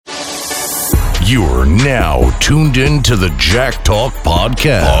You're now tuned in to the Jack Talk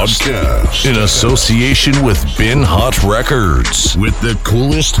podcast in association with Bin Hot Records with the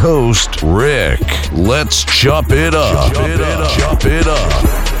coolest host, Rick. Let's chop it up. Chop it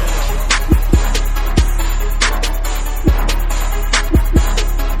up.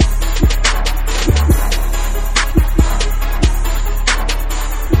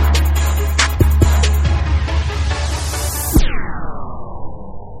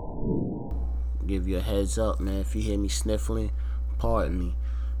 Give you a heads up, man. If you hear me sniffling, pardon me.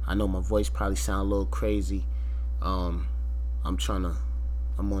 I know my voice probably sound a little crazy. I'm on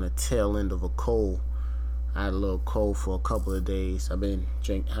the tail end of a cold. I had a little cold for a couple of days. I've been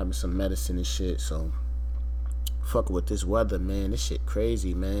having some medicine and shit, so fucking with this weather, man. This shit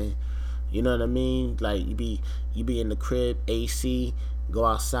crazy, man. You know what I mean? Like you be in the crib, AC, go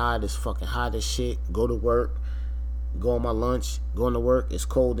outside, it's fucking hot as shit, go to work. Go on my lunch, going to work, it's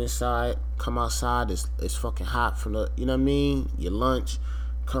cold inside, come outside, it's fucking hot from the, you know what I mean? Your lunch,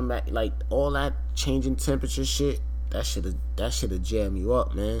 come back, like all that changing temperature shit, that should've jam you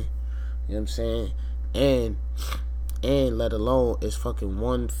up, man. You know what I'm saying? And let alone it's fucking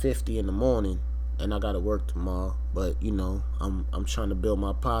 1:50 in the morning and I gotta work tomorrow. But you know, I'm trying to build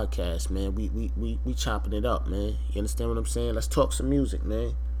my podcast, man. We chopping it up, man. You understand what I'm saying? Let's talk some music,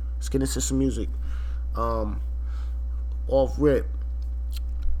 man. Let's get into some music. Off rip,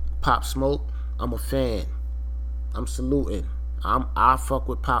 Pop Smoke, I'm a fan. I'm saluting. I fuck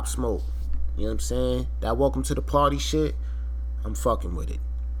with Pop Smoke. You know what I'm saying? That welcome to the party shit, I'm fucking with it.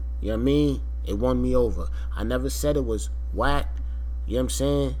 You know what I mean? It won me over. I never said it was whack. You know what I'm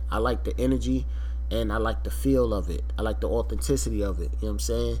saying? I like the energy and I like the feel of it. I like the authenticity of it. You know what I'm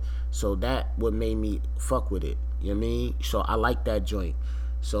saying? So that what made me fuck with it. You know what I mean? So I like that joint.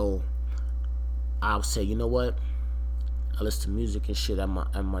 So I'll say, you know what? I listen to music and shit at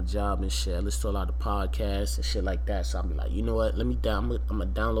my job and shit. I listen to a lot of podcasts and shit like that. So I'll be like, you know what? I'm gonna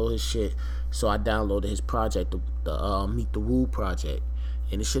download his shit. So I downloaded his project, the Meet the Woo project,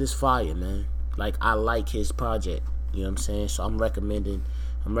 and the shit is fire, man. Like I like his project. You know what I'm saying? So I'm recommending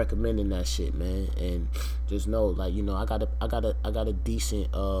that shit, man. And just know, like, you know, I got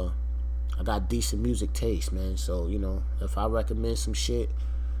decent music taste, man. So you know, if I recommend some shit,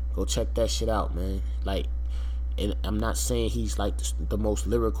 go check that shit out, man. Like. And I'm not saying he's like the most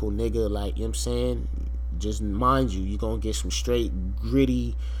lyrical nigga, like, you know what I'm saying? Just mind you're gonna get some straight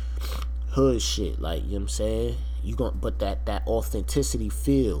gritty hood shit, like, you know what I'm saying? But that authenticity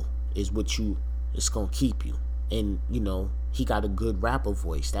feel is it's gonna keep you. And, you know, he got a good rapper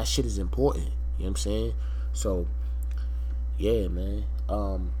voice. That shit is important, you know what I'm saying? So, yeah, man.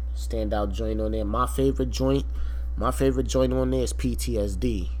 Standout joint on there. My favorite joint on there is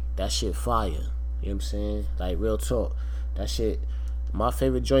PTSD. That shit fire. You know what I'm saying? Like, real talk. That shit, my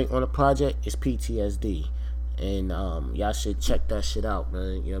favorite joint on the project is PTSD. And y'all should check that shit out,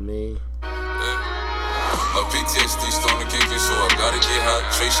 man. You know what I mean? My PTSD starting to kick in, so I gotta get hot.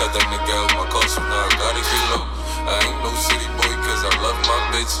 Trey shot that nigga out my car, so now I gotta get low. I ain't no city boy, cause I love my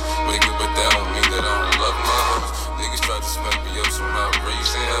bitch. But that don't mean that I don't love my hoes. Niggas try to smack me up, so now I'm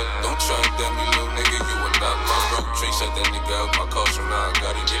raising hell. Don't try and damn me, little nigga, you are not my bro. Trey shot that nigga out my car, so now I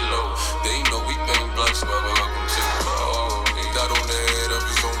gotta get low. They know we bang blocks, but welcome to the ball. They got on the head of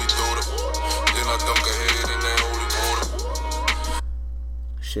his only daughter. Then I dunk her head in that holy water.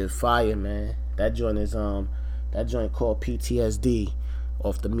 Shit fire, man. That joint called PTSD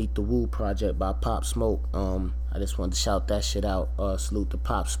off the Meet the Woo project by Pop Smoke. I just wanted to shout that shit out. Salute to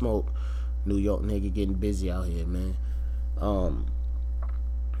Pop Smoke. New York nigga getting busy out here, man.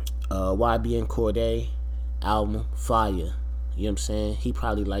 YBN Cordae album, fire. You know what I'm saying? He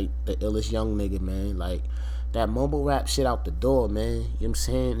probably like the illest young nigga, man. Like that mumble rap shit out the door, man. You know what I'm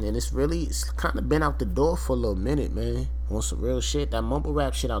saying? And it's kind of been out the door for a little minute, man. On some real shit. That mumble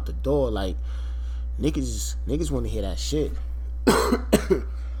rap shit out the door, like niggas want to hear that shit.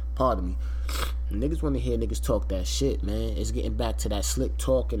 Pardon me. Niggas want to hear niggas talk that shit, man. It's getting back to that slick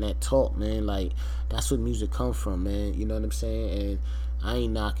talk and that talk, man. Like, that's where music come from, man. You know what I'm saying? And I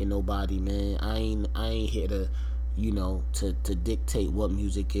ain't knocking nobody, man. I ain't here to, you know, to dictate what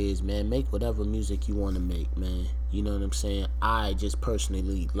music is, man. Make whatever music you want to make, man. You know what I'm saying? I just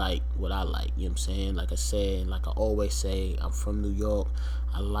personally like what I like, you know what I'm saying? Like I said, like I always say, I'm from New York.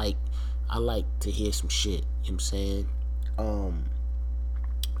 I like to hear some shit, you know what I'm saying?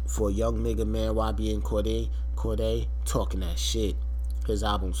 For a young nigga, man, YBN Cordae talking that shit. His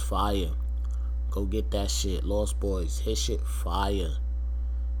album's fire. Go get that shit. Lost Boys, his shit fire.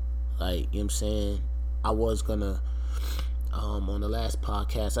 Like, you know what I'm saying? I was gonna, on the last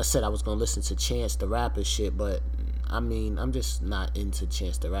podcast, I said I was gonna listen to Chance the Rapper shit, but I'm just not into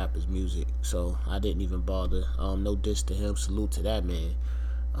Chance the Rapper's music, so I didn't even bother. No diss to him, salute to that man.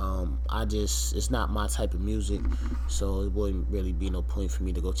 It's not my type of music, so it wouldn't really be no point for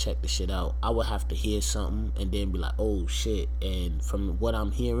me to go check the shit out. I would have to hear something and then be like, oh shit. And from what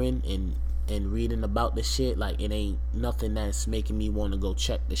I'm hearing and reading about the shit, like, it ain't nothing that's making me want to go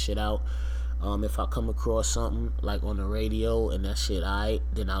check the shit out. If I come across something like on the radio and that shit alright,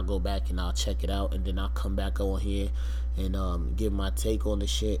 then I'll go back and I'll check it out, and then I'll come back on here and give my take on the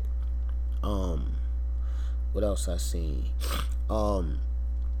shit. What else I seen?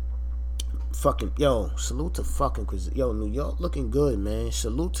 Fucking salute to fucking New York looking good, man.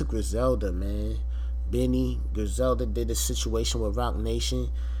 Salute to Griselda, man. Benny Griselda did a situation with Rock Nation,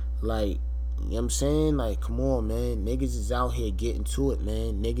 like, you know what I'm saying? Like, come on, man. Niggas is out here getting to it,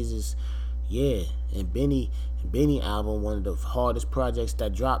 man. Niggas is, yeah. And Benny album, one of the hardest projects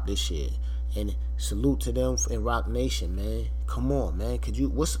that dropped this year. And salute to them in Rock Nation, man. Come on, man.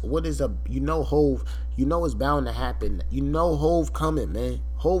 Hove, it's bound to happen. Hove coming, man.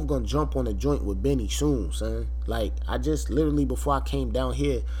 Hove gonna jump on a joint with Benny soon, son. Like, I just literally, before I came down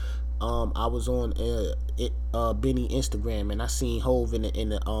here, I was on Benny Instagram, and I seen Hove in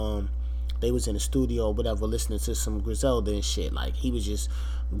the they was in the studio or whatever, listening to some Griselda and shit. Like, he was just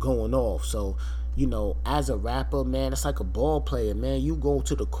going off. So, as a rapper, man, it's like a ball player, man. You go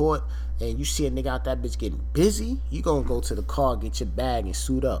to the court and you see a nigga out that bitch getting busy, you gonna go to the car, get your bag, and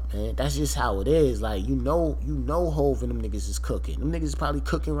suit up, man. That's just how it is. Like, Hove and them niggas is cooking. Them niggas is probably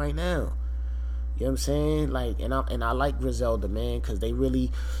cooking right now. You know what I'm saying? Like, and I like Griselda, man, because they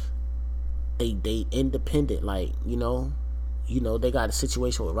really, they independent. Like, they got a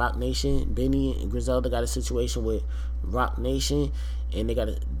situation with Rock Nation. Benny and Griselda got a situation with Rock Nation, and they got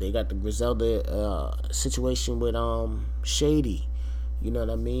the Griselda situation with Shady. You know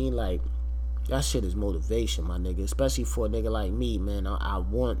what I mean? Like, that shit is motivation, my nigga. Especially for a nigga like me, man. I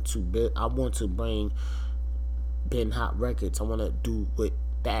want to bring Ben Hot Records. I want to do with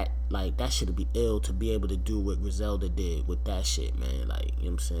that. Like, that shit'd be ill to be able to do what Griselda did with that shit, man. Like, you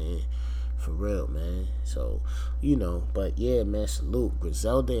know what I'm saying? For real, man. So, but yeah, man, salute.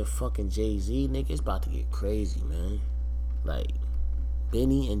 Griselda and fucking Jay-Z, nigga, it's about to get crazy, man. Like,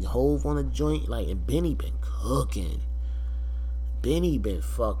 Benny and Hove on a joint, like, and Benny been cooking. Benny been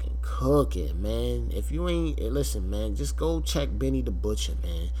fucking cooking, man. If you ain't, listen, man, just go check Benny the Butcher,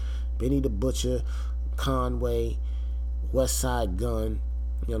 man. Benny the Butcher, Conway, Westside Gun.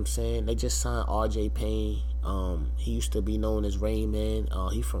 You know what I'm saying? They just signed RJ Payne. He used to be known as Rain Man.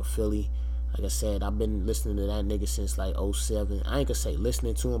 He from Philly. Like I said, I've been listening to that nigga since like 07. I ain't gonna say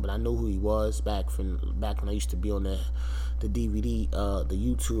listening to him, but I know who he was back when I used to be on the DVD, the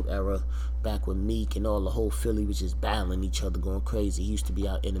YouTube era, back when Meek and all the whole Philly was just battling each other, going crazy. He used to be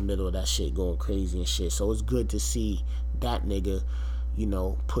out in the middle of that shit, going crazy and shit. So it's good to see that nigga,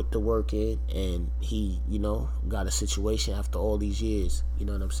 put the work in, and he, got a situation after all these years. You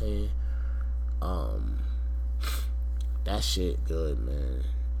know what I'm saying? That shit good, man.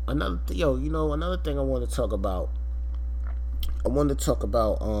 Another thing I want to talk about. I want to talk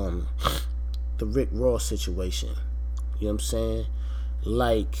about the Rick Ross situation. You know what I'm saying?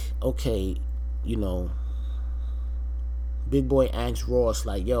 Like, okay, Big Boy asked Ross,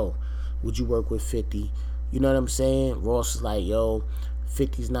 like, yo, would you work with 50? You know what I'm saying? Ross is like, yo,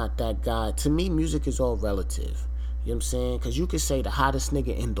 50's not that guy. To me, music is all relative. You know what I'm saying? Because you could say the hottest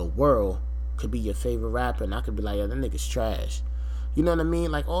nigga in the world could be your favorite rapper, and I could be like, yo, that nigga's trash. You know what I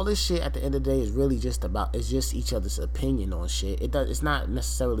mean? Like, all this shit at the end of the day is really just it's just each other's opinion on shit. It's not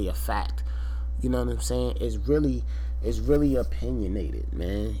necessarily a fact. You know what I'm saying? It's really opinionated,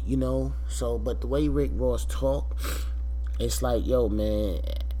 man. So, but the way Rick Ross talk, it's like, yo, man,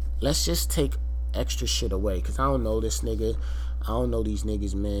 let's just take extra shit away, because I don't know this nigga. I don't know these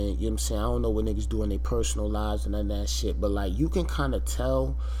niggas, man. You know what I'm saying? I don't know what niggas do in their personal lives and none of that shit. But, like, you can kind of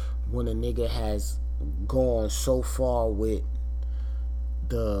tell when a nigga has gone so far with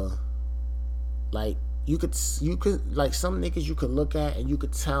the, like, you could like, some niggas you could look at and you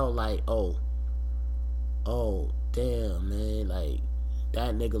could tell, like, oh damn, man, like,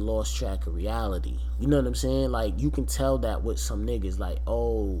 that nigga lost track of reality. You know what I'm saying? Like, you can tell that with some niggas, like,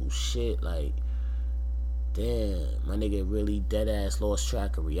 oh shit, like, damn, my nigga really dead ass lost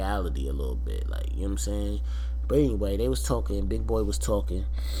track of reality a little bit, like, you know what I'm saying? But anyway, they was talking, Big Boy was talking,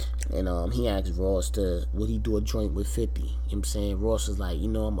 and he asked Ross would he do a joint with 50? You know what I'm saying? Ross was like,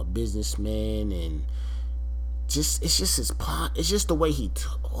 I'm a businessman, and it's just the way he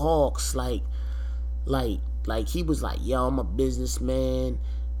talks, like he was like, yo, I'm a businessman,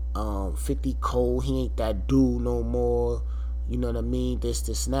 50 cold, he ain't that dude no more, you know what I mean, this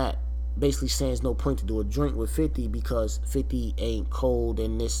and that. basically saying there's no point to do a joint with 50 because 50 ain't cold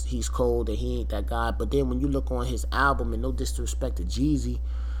and he's cold and he ain't that guy. But then when you look on his album, and no disrespect to Jeezy,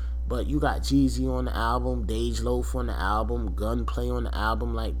 but you got Jeezy on the album, Dej Loaf on the album, Gunplay on the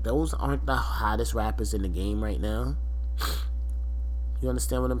album. Like, those aren't the hottest rappers in the game right now. You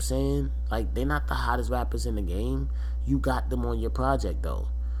understand what I'm saying? Like, they're not the hottest rappers in the game. You got them on your project, though.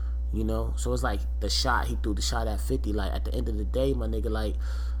 You know? So it's like the shot, he threw the shot at 50. Like, at the end of the day, my nigga, like,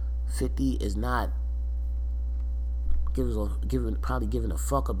 50 is not probably giving a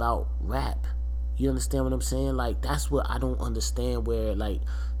fuck about rap. You understand what I'm saying? Like, that's what I don't understand, where, like,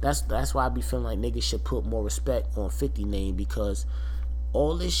 that's why I be feeling like niggas should put more respect on 50 name, because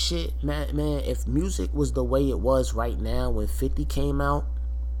all this shit, man, if music was the way it was right now when 50 came out,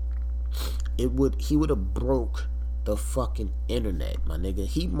 he would have broke the fucking internet, my nigga.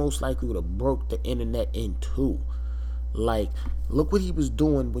 He most likely would have broke the internet in two. Like, look what he was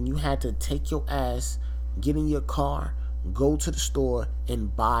doing when you had to take your ass, get in your car, go to the store,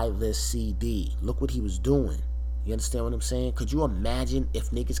 and buy the CD. Look what he was doing. You understand what I'm saying? Could you imagine if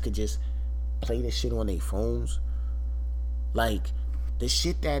niggas could just play this shit on their phones? Like, the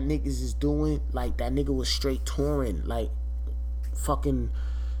shit that niggas is doing, like, that nigga was straight touring, like, fucking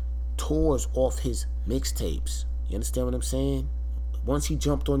tours off his mixtapes. You understand what I'm saying? Once he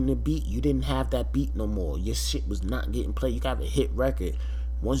jumped on the beat, you didn't have that beat no more. Your shit was not getting played. You got a hit record.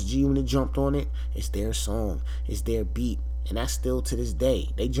 Once G-Unit jumped on it, it's their song. It's their beat. And that's still to this day.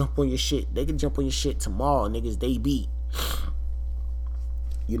 They jump on your shit. They can jump on your shit tomorrow, niggas. They beat.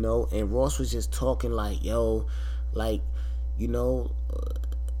 You know, and Ross was just talking like, yo, like, you know,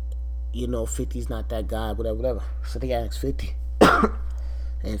 50's not that guy, whatever. So they asked 50.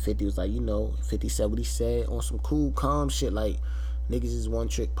 And 50 was like, 50 said what he said on some cool, calm shit, like, niggas is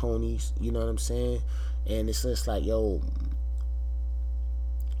one-trick ponies, you know what I'm saying? And it's just like, yo,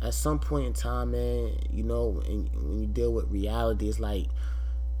 at some point in time, man, and when you deal with reality, it's like,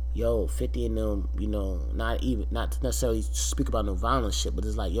 yo, 50 and them, not to necessarily speak about no violent shit, but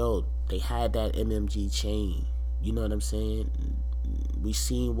it's like, yo, they had that MMG chain, you know what I'm saying? We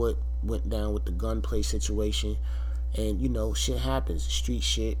seen what went down with the Gunplay situation, and, shit happens, street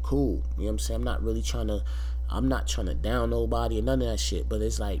shit, cool, you know what I'm saying? I'm not trying to down nobody or none of that shit, but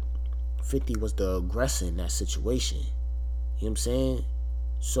it's like 50 was the aggressor in that situation. You know what I'm saying?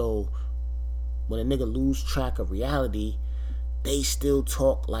 So when a nigga lose track of reality, they still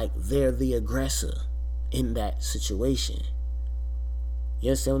talk like they're the aggressor in that situation.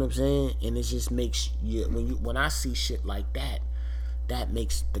 You understand what I'm saying? And it just makes you, when I see shit like that, that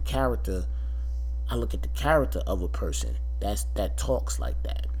makes the character, I look at the character of a person that talks like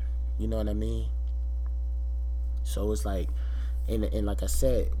that. You know what I mean? So it's like, and like I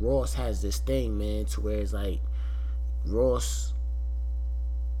said, Ross has this thing, man, to where it's like, Ross,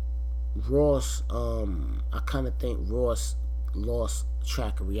 I kind of think Ross lost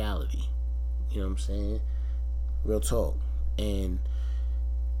track of reality. You know what I'm saying? Real talk. And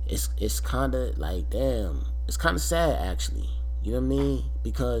it's kind of like, damn, it's kind of sad, actually. You know what I mean?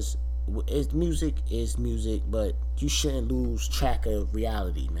 Because music is music, but you shouldn't lose track of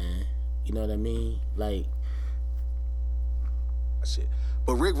reality, man. You know what I mean? Like, shit.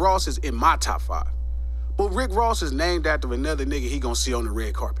 But Rick Ross is in my top 5. But Rick Ross is named after another nigga he gonna see on the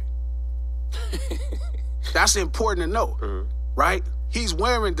red carpet. That's important to know, right? He's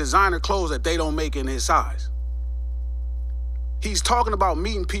wearing designer clothes that they don't make in his size. He's talking about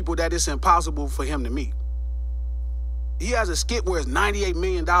meeting people that it's impossible for him to meet. He has a skit where it's $98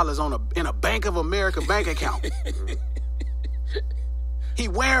 million in a Bank of America bank account. He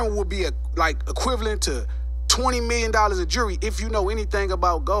wearing would be equivalent to $20 million of jewelry if you know anything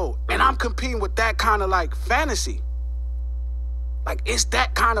about gold. And I'm competing with that kind of fantasy. Like, it's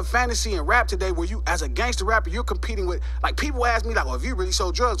that kind of fantasy in rap today where you, as a gangster rapper, you're competing with, people ask me well, if you really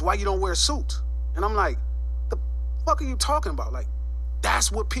sold drugs, why you don't wear suits? And I'm like, the fuck are you talking about? Like,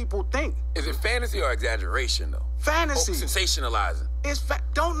 that's what people think. Is it fantasy or exaggeration, though? Fantasy. Sensationalizing.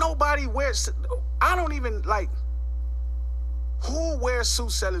 Don't nobody wear, I don't even, who wears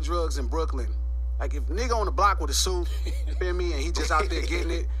suits selling drugs in Brooklyn? Like, if nigga on the block with a suit, you feel me, and he just out there getting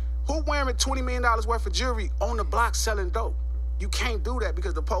it, who wearing $20 million worth of jewelry on the block selling dope? You can't do that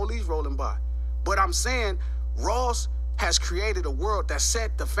because the police rolling by. But I'm saying Ross has created a world that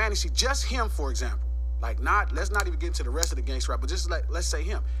set the fantasy, just him, for example. Let's not even get into the rest of the gangster rap, but just let's say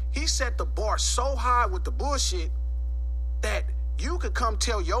him. He set the bar so high with the bullshit that you could come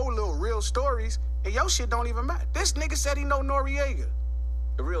tell your little real stories and your shit don't even matter. This nigga said he know Noriega.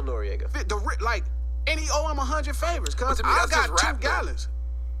 The real Noriega. And he owe him 100 favors, cuz I got 2 gallons.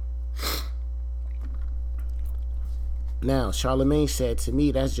 Now, Charlamagne said to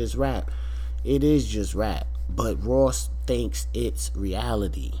me, that's just rap. It is just rap. But Ross thinks it's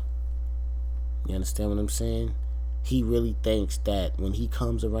reality. You understand what I'm saying? He really thinks that when he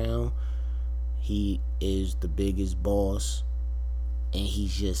comes around, he is the biggest boss. And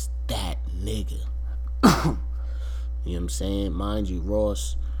he's just that nigga. You know what I'm saying? Mind you,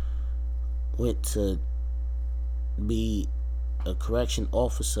 Ross went to be a correction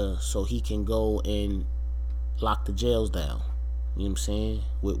officer so he can go and lock the jails down. You know what I'm saying?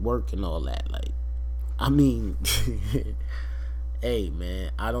 With work and all that. Like, I mean, hey,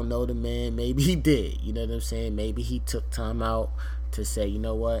 man, I don't know the man. Maybe he did. You know what I'm saying? Maybe he took time out to say, you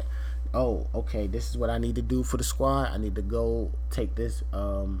know what? Oh, okay, this is what I need to do for the squad. I need to go take this,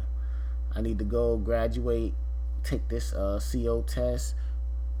 I need to go graduate, take this CO test,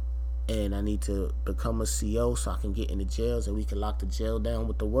 and I need to become a CO so I can get in the jails and we can lock the jail down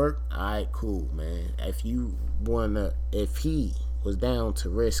with the work. Alright, cool, man. If he was down to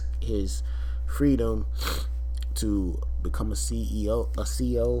risk his freedom to become a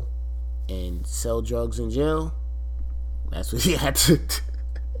CO, and sell drugs in jail, that's what he had to do.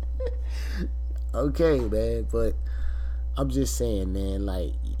 Okay, man, but I'm just saying, man,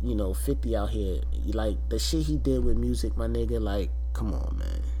 like, you know, 50 out here, like, the shit he did with music, my nigga, like, come on,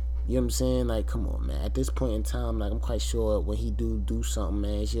 man. You know what I'm saying? Like, come on, man. At this point in time, like, I'm quite sure when he do something,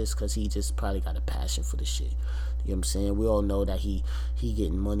 man, it's just because he just probably got a passion for the shit. You know what I'm saying? We all know that he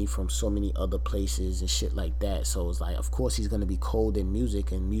getting money from so many other places and shit like that. So it's like, of course he's going to be cold in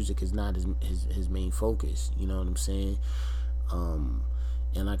music, and music is not his main focus. You know what I'm saying?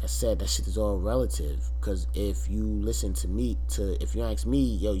 And like I said, that shit is all relative. Because if you listen to me, if you ask me,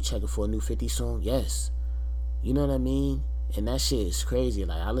 yo, you checking for a new 50 song? Yes. You know what I mean? And that shit is crazy.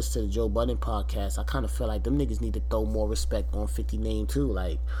 Like, I listen to the Joe Budden podcast. I kind of feel like them niggas need to throw more respect on 50 name too.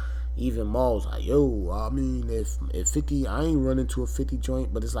 Like, even Maul's like, yo, I mean, if 50, I ain't running to a 50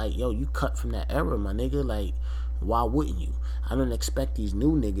 joint. But it's like, yo, you cut from that era, my nigga. Like, why wouldn't you? I don't expect these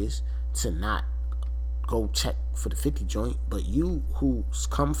new niggas to not go check for the 50 joint, but you who's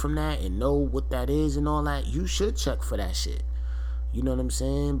come from that and know what that is and all that, you should check for that shit. You know what I'm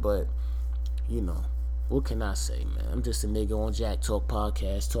saying? But, you know, what can I say, man? I'm just a nigga on Jack Talk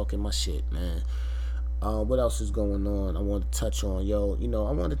Podcast talking my shit, man. What else is going on? I want to touch on, I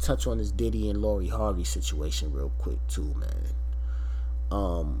want to touch on this Diddy and Lori Harvey situation real quick too, man.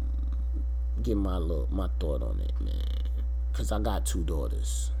 Get my thought on it, man, cause I got 2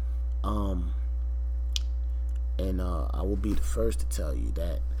 daughters. And I will be the first to tell you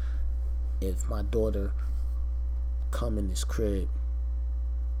that if my daughter come in this crib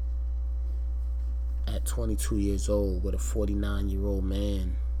at 22 years old with a 49-year-old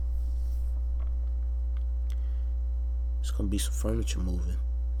man, it's gonna be some furniture moving.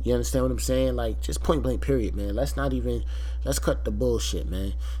 You understand what I'm saying? Like, just point blank period, man. Let's cut the bullshit,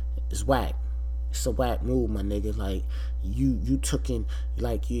 man. It's whack. It's a whack move, my nigga. Like, you took in,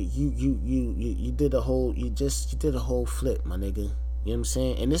 like, you did a whole flip, my nigga. You know what I'm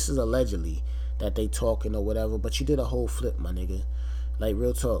saying? And this is allegedly that they talking or whatever, but you did a whole flip, my nigga. Like,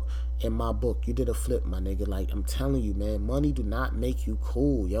 real talk. In my book, you did a flip, my nigga. Like, I'm telling you, man, money do not make you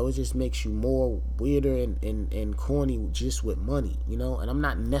cool, yo. It just makes you more weirder and corny just with money, you know? And I'm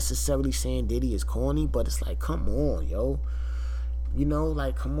not necessarily saying Diddy is corny, but it's like, come on, yo. You know,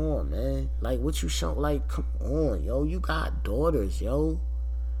 like, come on, man. Like, what you show, like, come on, yo. You got daughters, yo.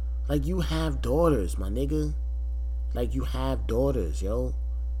 Like, you have daughters, my nigga. Like, you have daughters, yo.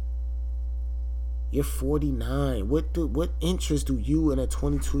 You're 49. What interest do you and a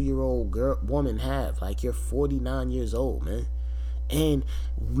 22-year-old woman have? Like, you're 49 years old, man. And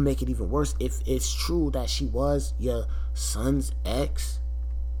make it even worse, if it's true that she was your son's ex,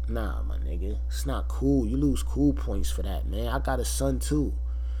 nah, my nigga, it's not cool. You lose cool points for that, man. I got a son too.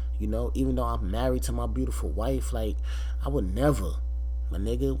 You know, even though I'm married to my beautiful wife, like, I would never, my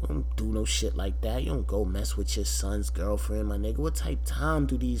nigga, we don't do no shit like that. You don't go mess with your son's girlfriend, my nigga. What type of time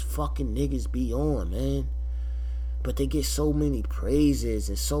do these fucking niggas be on, man? But they get so many praises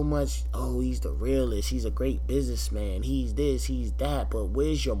and so much, oh, he's the realest, he's a great businessman, he's this, he's that. But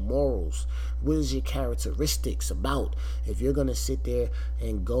where's your morals? Where's your characteristics about if you're gonna sit there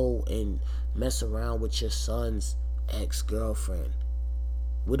and go and mess around with your son's ex-girlfriend?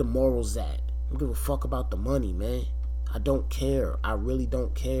 Where the morals at? I don't give a fuck about the money, man. I don't care. I really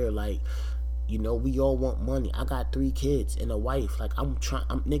don't care. Like, you know, we all want money. I got 3 kids and a wife. Like, I'm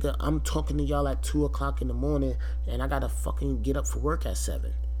talking to y'all at 2 o'clock in the morning, and I gotta fucking get up for work at 7. You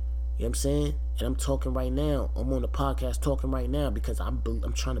know what I'm saying? And I'm talking right now. I'm on the podcast talking right now because I'm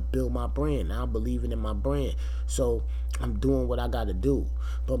trying to build my brand. Now I'm believing in my brand. So I'm doing what I gotta do.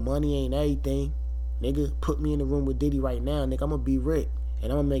 But money ain't everything. nigga. Put me in the room with Diddy right now, nigga. I'm gonna be Rick.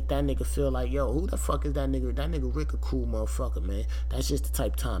 And I'm gonna make that nigga feel like, yo, who the fuck is that nigga? That nigga Rick a cool motherfucker, man. That's just the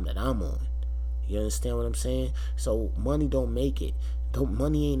type of time that I'm on. You understand what I'm saying? So money don't make it.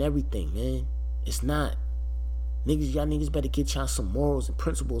 Money ain't everything, man. It's not. Niggas, y'all niggas better get y'all some morals and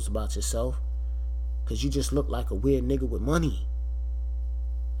principles about yourself. Cause you just look like a weird nigga with money.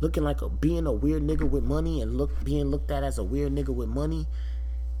 Being a weird nigga with money and being looked at as a weird nigga with money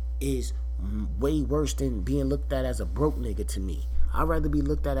is way worse than being looked at as a broke nigga to me. I'd rather be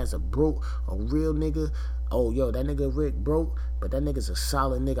looked at as a real nigga. Oh, yo, that nigga Rick broke, but that nigga's a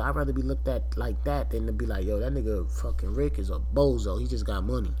solid nigga. I'd rather be looked at like that than to be like, yo, that nigga fucking Rick is a bozo. He just got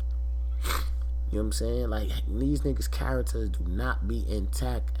money. You know what I'm saying? Like, these niggas' characters do not be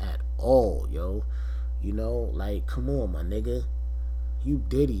intact at all, yo. You know, like, come on, my nigga. You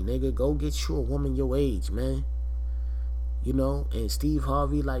Diddy, nigga. Go get you a woman your age, man. You know, and Steve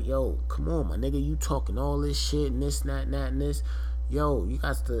Harvey, like, yo, come on, my nigga. You talking all this shit and this, and that, and that, and this. Yo, you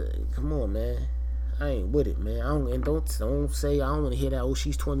got to, come on, man. I ain't with it, man. Don't say I don't want to hear that. Oh,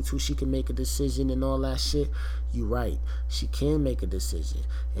 she's 22, she can make a decision and all that shit. You right, she can make a decision,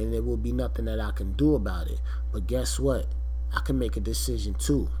 and there will be nothing that I can do about it. But guess what? I can make a decision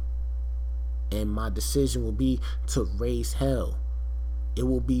too, and my decision will be to raise hell. It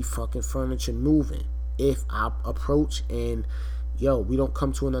will be fucking furniture moving if I approach and we don't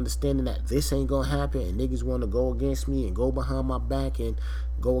come to an understanding that this ain't gonna happen, and niggas want to go against me and go behind my back and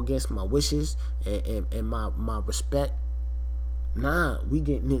go against my wishes and my respect. Nah, we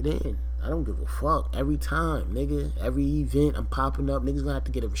getting it in. I don't give a fuck. Every time, nigga, every event I'm popping up, niggas gonna have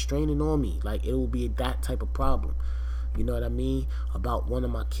to get a restraining on me. Like, it will be that type of problem. You know what I mean? About one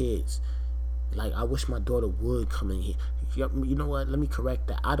of my kids. Like, I wish my daughter would come in here. You know what? Let me correct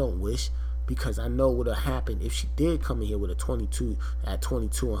that. I don't wish, because I know what'll happen if she did come in here with a 22 at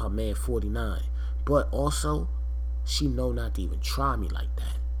 22 and her man 49. But also, she know not to even try me like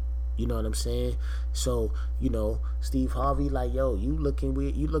that. You know what I'm saying? So, Steve Harvey, like, yo, you looking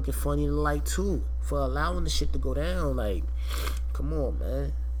weird, you looking funny in the light too, for allowing the shit to go down. Like, come on,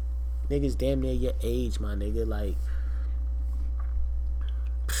 man. Niggas damn near your age, my nigga. Like,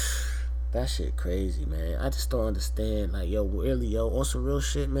 that shit crazy, man. I just don't understand. Like, yo, really, yo, on some real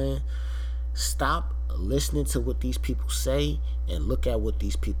shit, man. Stop listening to what these people say and look at what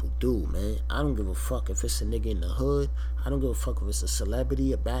these people do, man. I don't give a fuck if it's a nigga in the hood. I don't give a fuck if it's a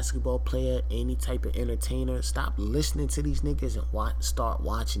celebrity, a basketball player, any type of entertainer. Stop listening to these niggas and start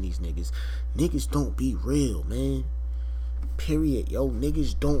watching these niggas. Niggas don't be real, man. Period. Yo,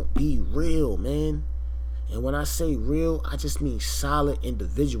 niggas don't be real, man. And when I say real, I just mean solid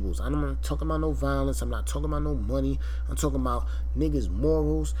individuals. I'm not talking about no violence. I'm not talking about no money. I'm talking about niggas'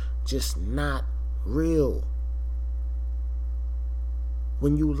 morals just not real.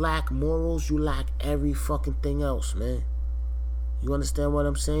 When you lack morals, you lack every fucking thing else, man. You understand what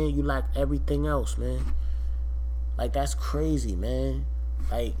I'm saying? You lack everything else, man. Like, that's crazy, man.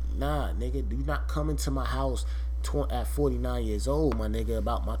 Like, nah, nigga, you not coming to my house at 49 years old, my nigga,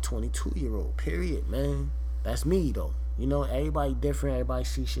 about my 22-year-old, period, man. That's me, though. You know, everybody different. Everybody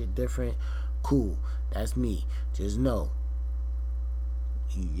see shit different. Cool. That's me. Just know.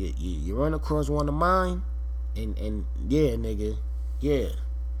 You run across one of mine, and yeah, nigga. Yeah.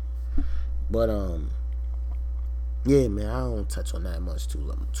 But, yeah, man, I don't touch on that much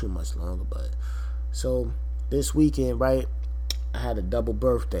too much longer. But, so, this weekend, right, I had a double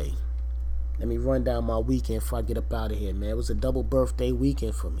birthday. Let me run down my weekend before I get up out of here, man. It was a double birthday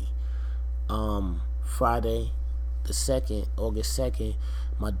weekend for me. Friday, the 2nd, August 2nd,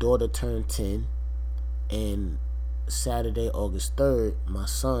 my daughter turned 10. And Saturday, August 3rd, my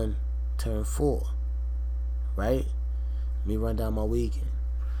son turned 4. Right? Let me run down my weekend.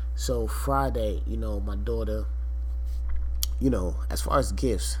 So Friday, my daughter, as far as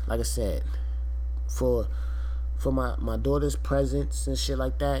gifts, like I said, for my daughter's presents and shit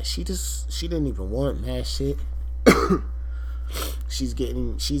like that, she didn't even want that shit. She's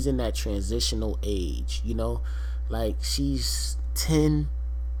in that transitional age, like she's 10,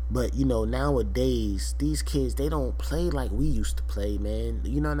 but nowadays these kids, they don't play like we used to play, man.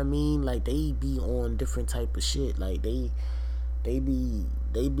 You know what I mean? Like, they be on different type of shit. Like, they be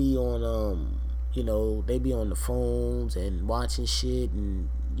on they be on the phones and watching shit, and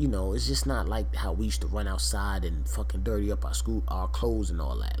it's just not like how we used to run outside and fucking dirty up our clothes and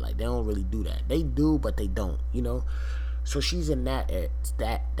all that. Like, they don't really do that. They do, but they don't, So she's in that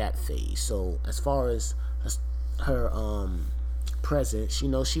phase. So as far as her presents,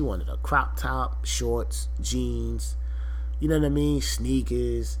 she wanted a crop top, shorts, jeans, you know what I mean,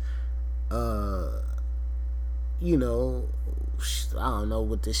 sneakers, you know, I don't know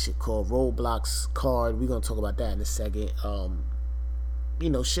what this shit called, Roblox card. We're gonna talk about that in a second. You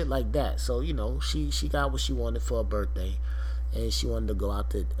know, shit like that. So, you know, she got what she wanted for her birthday, and she wanted to go out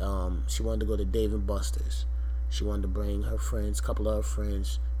to she wanted to go to Dave and Buster's. She wanted to bring her friends, a couple of her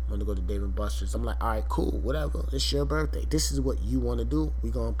friends, wanted to go to Dave and Buster's. I'm like, all right, cool, whatever. It's your birthday. This is what you want to do.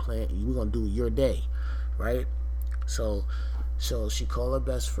 We're gonna do your day, right? So she called her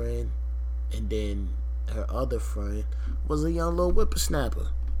best friend, and then her other friend was a young little whippersnapper.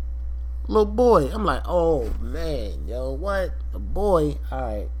 Little boy. I'm like, oh man, yo, what? A boy?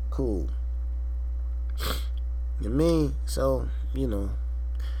 Alright, cool. You mean? So, you know,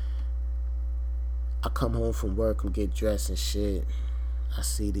 I come home from work and get dressed and shit. I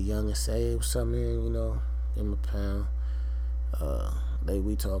see the youngest say, hey, what's up, man? You know, give him a pound. They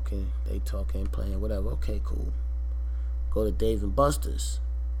talking, playing, whatever. Okay, cool. Go to Dave and Buster's,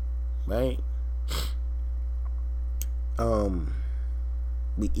 right?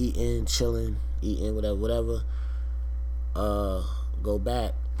 We eating, chilling, whatever. Go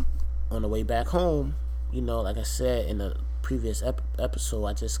back. On the way back home, you know, like I said in the previous episode,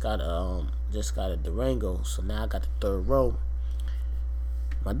 I just got a Durango, so now I got the third row.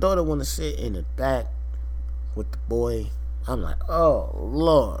 My daughter want to sit in the back with the boy. I'm like, oh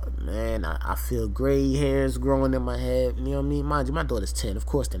Lord, man, I feel gray hairs growing in my head. You know what I mean? Mind you, my daughter's 10. Of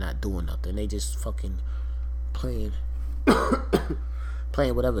course, they're not doing nothing. They just fucking playing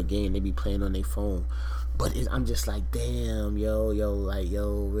whatever game they be playing on their phone. But I'm just like, damn, yo,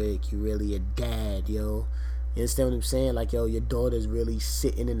 Rick, you really a dad, yo. You understand what I'm saying? Like, yo, your daughter's really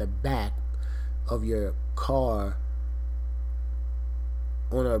sitting in the back of your car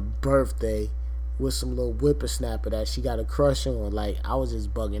on her birthday with some little whippersnapper that she got a crush on. Like, I was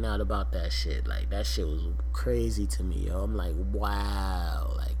just bugging out about that shit. Like, that shit was crazy to me, yo. I'm like,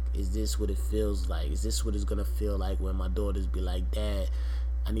 wow. Like, is this what it feels like? Is this what it's gonna feel like when my daughters be like, Dad,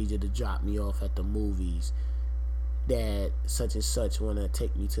 I need you to drop me off at the movies. Dad, such and such wanna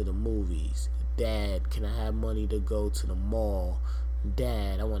take me to the movies. Dad, can I have money to go to the mall?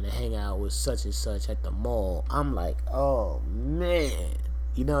 Dad, I want to hang out with such and such at the mall. I'm like, oh man,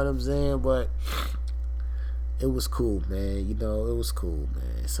 you know what I'm saying? But it was cool, man. You know, it was cool,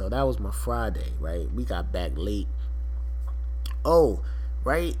 man. So that was my Friday, right? We got back late. Oh,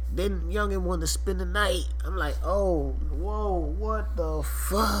 right? Then youngin' wanted to spend the night. I'm like, oh, whoa, what the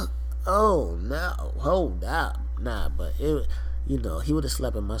fuck? Oh, no, hold up. Nah, but it, you know, he would have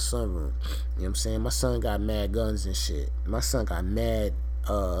slept in my sunroom. You know what I'm saying? My son got mad guns and shit. My son got mad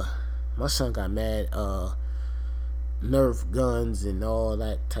Nerf guns and all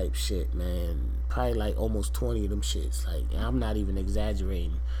that type shit, man. Probably like almost 20 of them shits. Like, I'm not even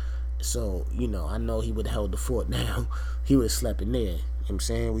exaggerating. So, you know, I know he would have held the fort now. He would have slept in there. You know what I'm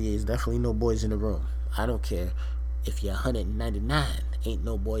saying? There's definitely no boys in the room. I don't care if you're 199. Ain't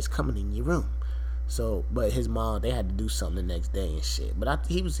no boys coming in your room. So, but his mom, they had to do something the next day and shit. But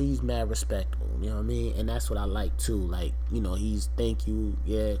he's mad respectable, you know what I mean? And that's what I like too. Like, you know, he's thank you,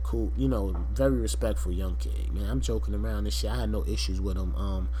 yeah, cool. You know, very respectful young kid. Man, I'm joking around and shit. I had no issues with him.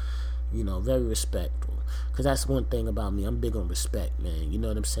 You know, very respectful. Cause that's one thing about me. I'm big on respect, man. You know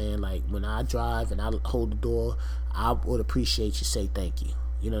what I'm saying? Like, when I drive and I hold the door, I would appreciate you say thank you.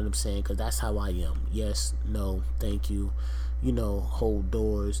 You know what I'm saying? Cause that's how I am. Yes, no, thank you. You know, hold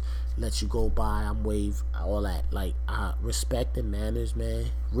doors, let you go by, I'm wave, all that. Like, respect and manners, man.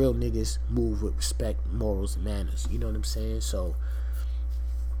 Real niggas move with respect, morals, and manners. You know what I'm saying? So,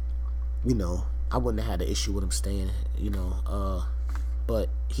 you know, I wouldn't have had an issue with him staying, you know, but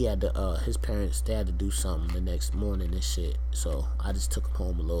he had to, his parents, they had to do something the next morning and shit. So, I just took him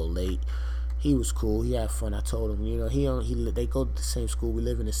home a little late. He was cool. He had fun. I told him, you know, they go to the same school. We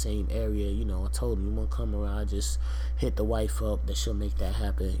live in the same area. You know, I told him, you want to come around, just hit the wife up. That she'll make that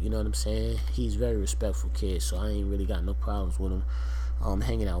happen. You know what I'm saying? He's a very respectful kid, so I ain't really got no problems with him.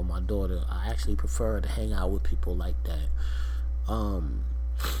 Hanging out with my daughter. I actually prefer to hang out with people like that.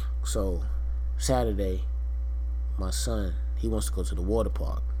 So Saturday, my son, he wants to go to the water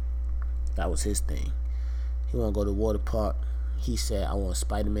park. That was his thing. He want to go to the water park. He said, I want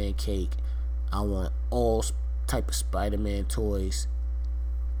Spider-Man cake. I want all type of Spider-Man toys.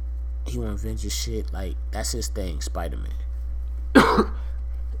 He want vintage shit. Like, that's his thing, Spider-Man.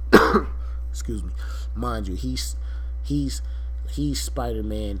 Excuse me. Mind you, he's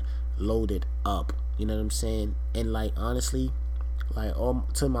Spider-Man loaded up. You know what I'm saying? And like, honestly, like,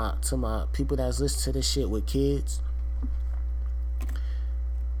 to my people that's listening to this shit with kids,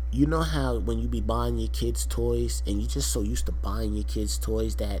 you know how when you be buying your kids toys and you just so used to buying your kids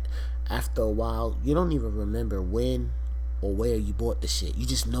toys that after a while you don't even remember when or where you bought the shit. You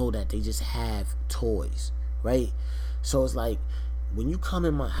just know that they just have toys, right? So it's like, when you come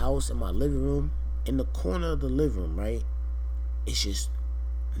in my house, in my living room, in the corner of the living room, right, it's just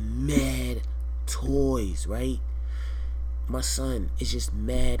mad toys, right? My son is just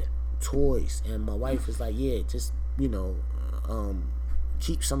mad toys, and my wife is like, yeah, just,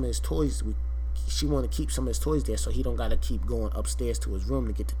 keep some of his toys. She want to keep some of his toys there so he don't gotta keep going upstairs to his room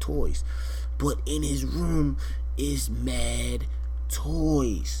to get the toys. But in his room is mad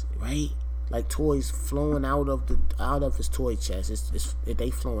toys, right? Like toys flowing out of his toy chest. They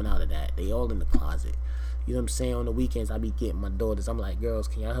flowing out of that. They all in the closet. You know what I'm saying? On the weekends, I be getting my daughters. I'm like, girls,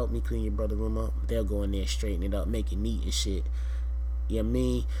 can y'all help me clean your brother's room up? They'll go in there, straighten it up, make it neat and shit. You know what I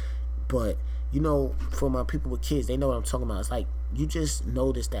mean? But, for my people with kids, they know what I'm talking about. It's like, you just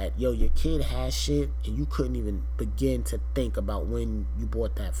notice that, your kid has shit, and you couldn't even begin to think about when you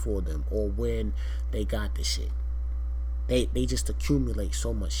bought that for them or when they got the shit. They just accumulate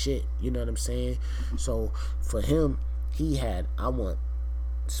so much shit. You know what I'm saying? So, for him, I want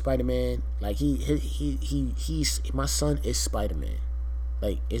Spider-Man. Like, he's my son is Spider-Man.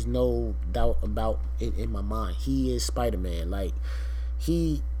 Like, there's no doubt about it in my mind. He is Spider-Man. Like,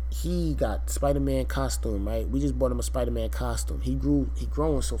 he got Spider-Man costume, right? We just bought him a Spider-Man costume. He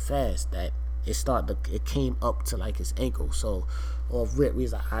growing so fast that it came up to like his ankle. So off rip, we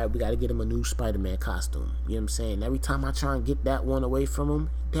was like, all right, we gotta get him a new Spider-Man costume. You know what I'm saying? Every time I try and get that one away from him,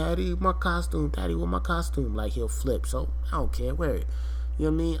 Daddy, my costume, Daddy, with my costume, like, he'll flip. So I don't care, wear it. You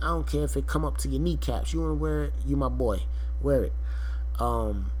know what I mean? I don't care if it come up to your kneecaps. You wanna wear it, you my boy, wear it.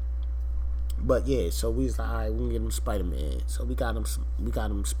 But yeah, so we was like, all right, we can get him Spider-Man. So we got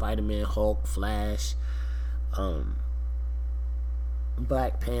him Spider-Man, Hulk, Flash,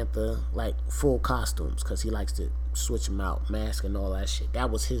 Black Panther, like full costumes, because he likes to switch them out, mask and all that shit. That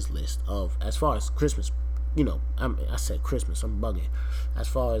was his list of, as far as Christmas, I said Christmas, I'm bugging. As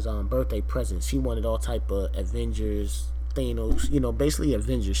far as birthday presents, he wanted all type of Avengers, Thanos, basically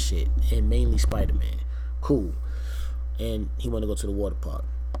Avengers shit, and mainly Spider-Man. Cool. And he wanted to go to the water park.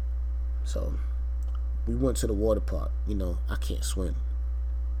 So we went to the water park. I can't swim,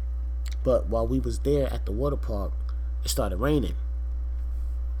 but while we was there at the water park, it started raining.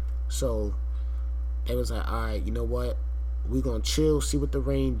 So they was like, all right, you know what, we gonna chill, see what the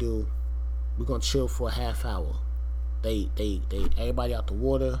rain do. We gonna chill for a half hour. They everybody out the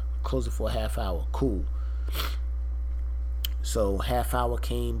water, close it for a half hour. Cool. So half hour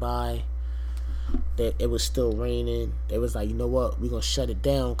came by, that it was still raining. They was like, you know what, we're gonna shut it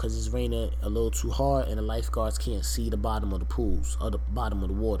down because it's raining a little too hard and the lifeguards can't see the bottom of the pools or the bottom of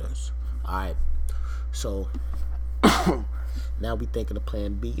the waters. Alright, so now we thinking of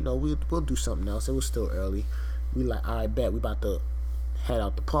plan B. We'll do something else. It was still early. We like, alright, bet, we about to head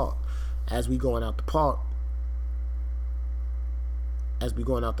out the park. As we going out the park,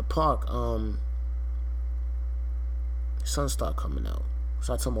 sun start coming out.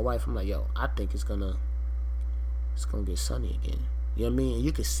 So I told my wife, I'm like, yo, I think it's gonna get sunny again. You know what I mean? And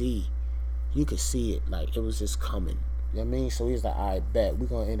you could see it, like, it was just coming. You know what I mean? So he was like, all right, bet, we're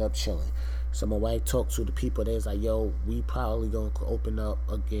gonna end up chilling. So my wife talked to the people. They was like, yo, we probably gonna open up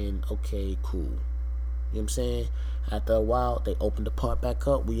again. Okay, cool. You know what I'm saying? After a while, they opened the park back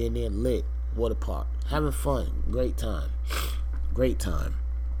up. We in there lit, water park, having fun, great time. We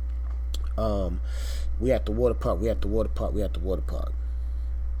at the water park.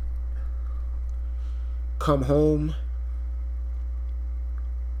 Come home.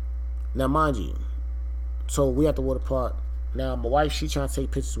 Now, mind you, so we at the water park. Now, my wife, she trying to take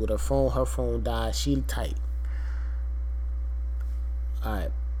pictures with her phone. Her phone died. She tight.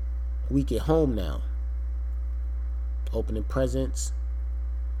 Alright. We get home now. Opening presents.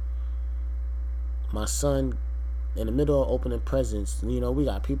 My son, in the middle of opening presents, we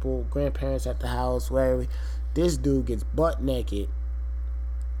got people, grandparents at the house, wherever. This dude gets butt naked.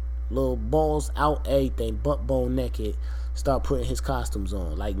 Little balls out, everything, butt bone naked, start putting his costumes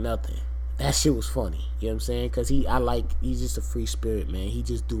on like nothing. That shit was funny. You know what I'm saying? Because he's just a free spirit, man. He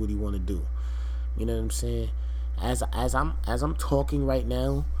just do what he want to do. You know what I'm saying? As I'm talking right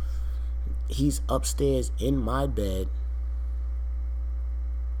now, he's upstairs in my bed.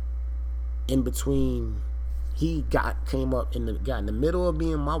 In between, he got in the middle of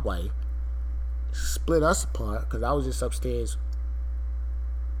me and my wife, split us apart because I was just upstairs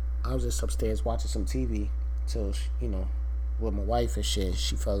watching some TV till, with my wife and shit.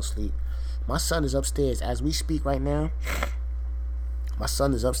 She fell asleep. My son is upstairs as we speak right now. My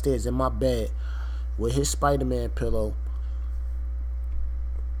son is upstairs in my bed with his Spider-Man pillow,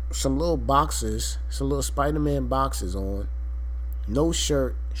 some little Spider-Man boxes on, no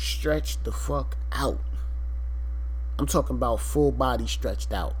shirt, stretched the fuck out. I'm talking about full body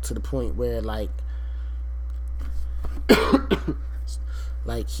stretched out to the point where, like,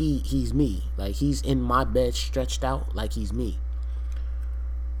 Like he's me. Like he's in my bed stretched out like he's me.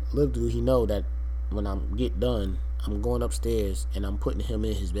 Little do he know that when I get done, I'm going upstairs and I'm putting him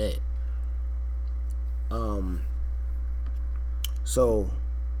in his bed. So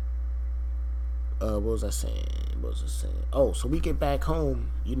what was I saying? Oh, so we get back home,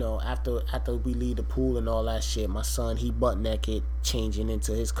 you know, after we leave the pool and all that shit. My son, he butt naked, changing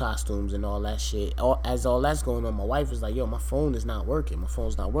into his costumes and all that shit. As all that's going on, my wife is like, yo, my phone is not working. My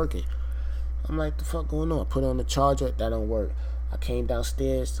phone's not working. I'm like, the fuck going on? Put on the charger, that don't work. I came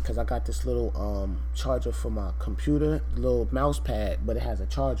downstairs because I got this little charger for my computer, little mouse pad, but it has a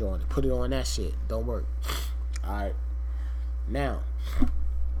charger on it. Put it on that shit, don't work. Alright. Now,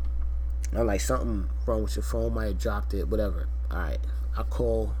 I'm like, something wrong with your phone, might have dropped it, whatever. Alright, I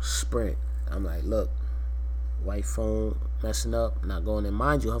call Sprint. I'm like, look, white phone messing up, not going in.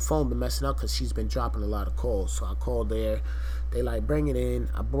 Mind you, her phone been messing up because she's been dropping a lot of calls. So I called there. They like, bring it in.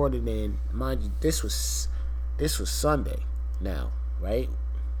 I brought it in. Mind you, this was Sunday now, right?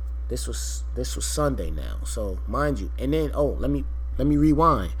 This was Sunday now. So mind you, and then let me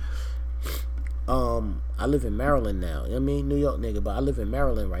rewind. I live in Maryland now. I mean, New York nigga, but I live in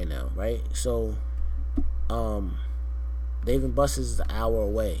Maryland right now, right? So, Dave and Buster's is an hour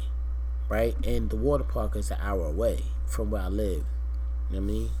away, right? And the water park is an hour away from where I live. You know what I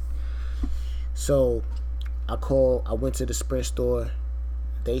mean? So, I went to the Sprint store.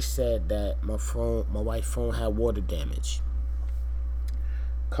 They said that my wife's phone had water damage.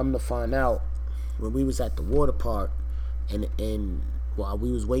 Come to find out, when we was at the water park, and while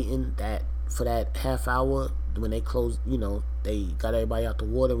we was waiting for that half hour, when they closed, you know, they got everybody out the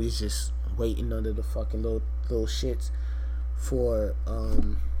water. We was just waiting under the fucking little shits for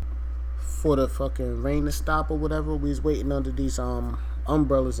the fucking rain to stop or whatever. We was waiting under these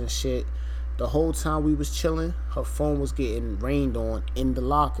umbrellas and shit. The whole time we was chilling, her phone was getting rained on in the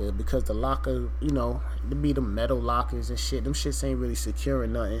locker, because the locker, you know, to be the metal lockers and shit, them shits ain't really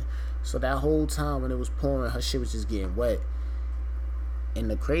securing nothing. So that whole time when it was pouring, her shit was just getting wet. And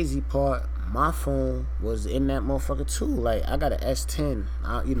the crazy part, my phone was in that motherfucker too. Like, I got an S10.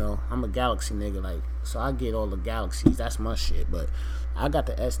 You know, I'm a Galaxy nigga, like, so I get all the Galaxies. That's my shit. But I got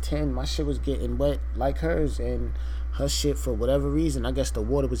the S10. My shit was getting wet like hers, and her shit, for whatever reason, I guess the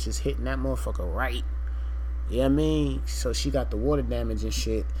water was just hitting that motherfucker right. You know what I mean? So she got the water damage and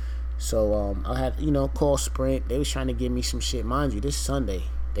shit. So I had, you know, call Sprint. They was trying to give me some shit. Mind you, this Sunday.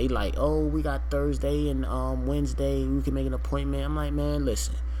 They like, oh, we got Thursday and Wednesday, we can make an appointment. I'm like, man,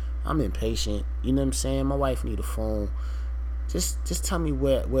 listen, I'm impatient. You know what I'm saying? My wife need a phone. Just tell me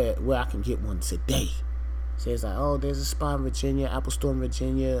where I can get one today. So it's like, oh, there's a spot in Virginia, Apple Store in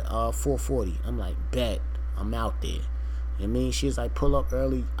Virginia, 440. I'm like, bet, I'm out there. You know what I mean? She's like, pull up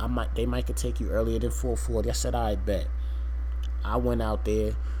early. They might could take you earlier than 440. I said, I bet. I went out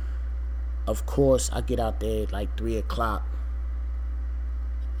there. Of course, I get out there at like 3 o'clock.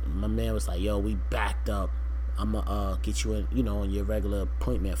 My man was like, yo, we backed up. I'ma get you in, you know, on your regular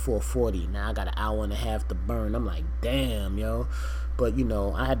appointment at 440. Now I got an hour and a half to burn. I'm like, damn, yo. But, you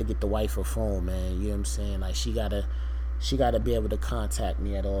know, I had to get the wife a phone, man. You know what I'm saying? Like, she gotta be able to contact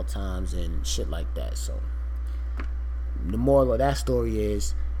me at all times and shit like that. So the moral of that story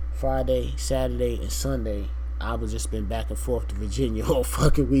is, Friday, Saturday, and Sunday, I was just been back and forth to Virginia all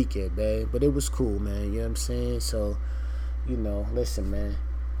fucking weekend, man. But it was cool, man. You know what I'm saying? So, you know, listen, man.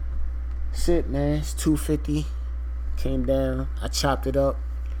 Shit, man, it's 2:50. Came down, I chopped it up.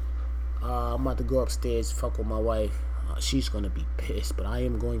 I'm about to go upstairs, fuck with my wife. She's gonna be pissed, but I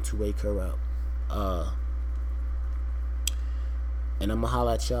am going to wake her up. And I'ma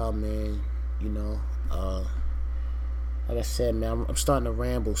holla at y'all, man. You know, like I said, man, I'm starting to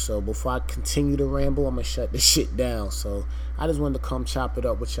ramble. So before I continue to ramble, I'm gonna shut this shit down. So I just wanted to come chop it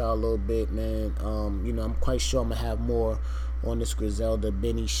up with y'all a little bit, man. You know, I'm quite sure I'm gonna have more on this Griselda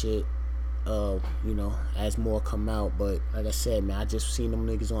Benny shit. You know, as more come out. But like I said, man, I just seen them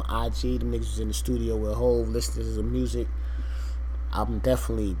niggas on IG. Them niggas was in the studio with Hove listening to some music. I'm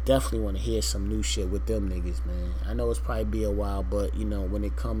definitely want to hear some new shit with them niggas, man. I know it's probably be a while, but you know, when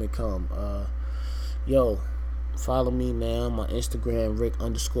it come, it come. Yo, follow me, man. I'm on Instagram,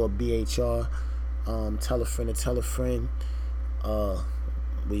 Rick_BHR. Tell a friend to tell a friend.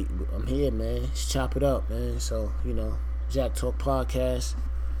 I'm here, man. Let's chop it up, man. So, you know, Jack Talk Podcast.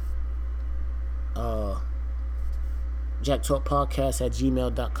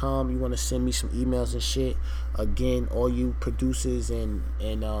 JackTalkPodcast@gmail.com. You want to send me some emails and shit. Again, all you producers and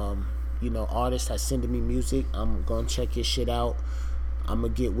you know, artists that sending me music, I'm gonna check your shit out. I'm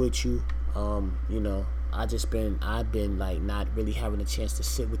gonna get with you. You know, I've been like not really having a chance to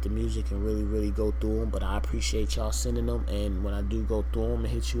sit with the music and really go through them, but I appreciate y'all sending them, and when I do go through them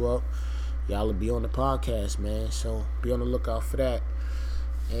and hit you up, y'all will be on the podcast, man, so be on the lookout for that.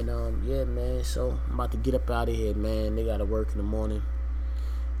 And yeah, man, so I'm about to get up out of here, man. They gotta work in the morning.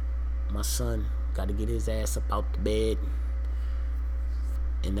 My son gotta get his ass up out the bed,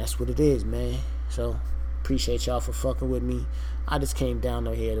 and that's what it is, man. So appreciate y'all for fucking with me. I just came down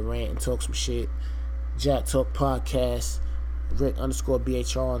here to rant and talk some shit. Jack Talk Podcast,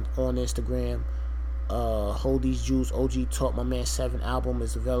 Rick_BHR on Instagram. Hold These Jews, OG Talk, my man 7 album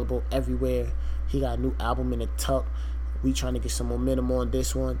is available everywhere. He got a new album in the tuck. We trying to get some momentum on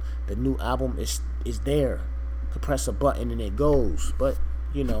this one. The new album is there. You press a button and it goes. But,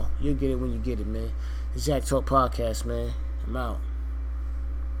 you know, you'll get it when you get it, man. The Jack Talk Podcast, man. I'm out.